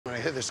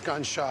hear this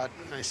gunshot,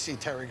 and I see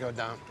Terry go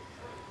down.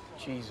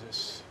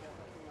 Jesus.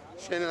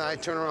 Shane and I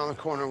turn around the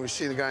corner, and we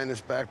see the guy in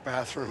this back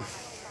bathroom.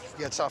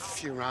 He gets off a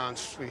few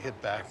rounds. We hit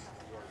back.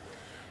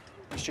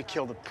 We should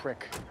kill the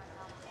prick.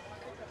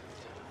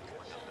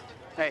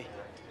 Hey,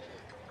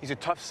 he's a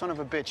tough son of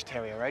a bitch,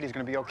 Terry, all right? He's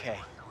gonna be okay.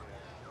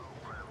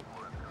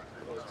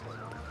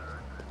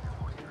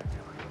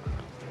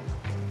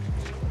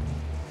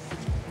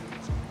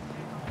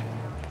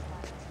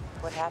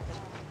 What happened?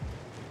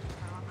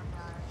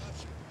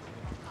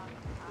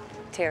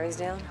 Terry's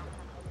down?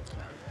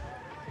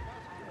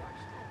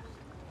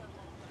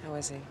 How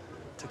is he?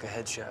 Took a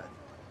headshot.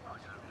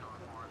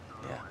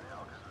 Yeah.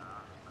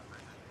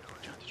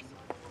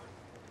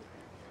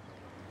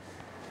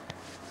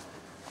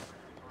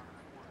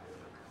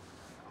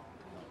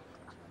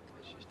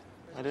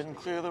 I didn't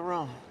clear the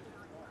room.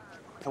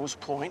 That was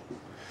point.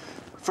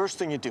 First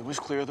thing you do was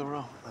clear the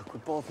room. Look, we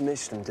both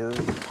missed him, dude.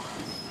 Okay,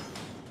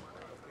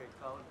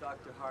 call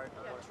Dr. Hart.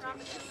 I want to take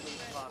him as soon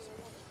as possible.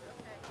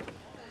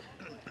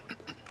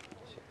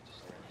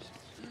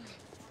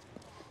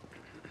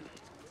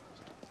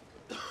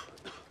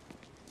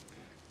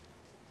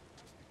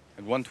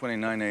 At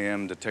 1:29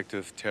 a.m.,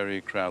 Detective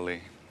Terry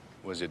Crowley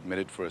was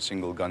admitted for a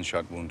single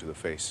gunshot wound to the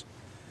face.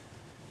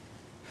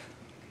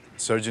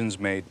 Surgeons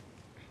made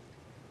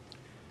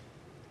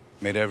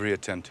every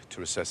attempt to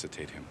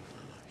resuscitate him.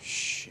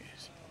 Shit.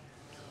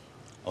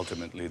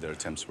 Ultimately, their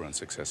attempts were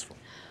unsuccessful.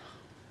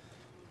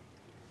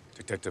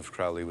 Detective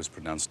Crowley was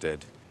pronounced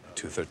dead at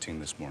 2:13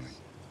 this morning.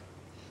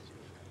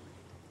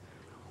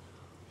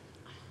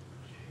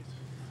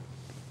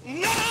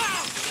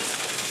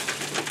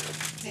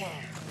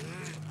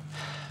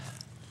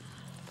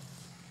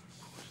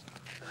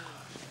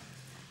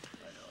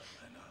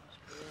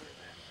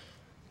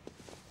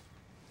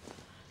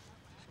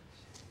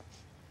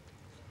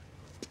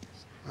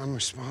 I'm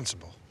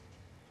responsible.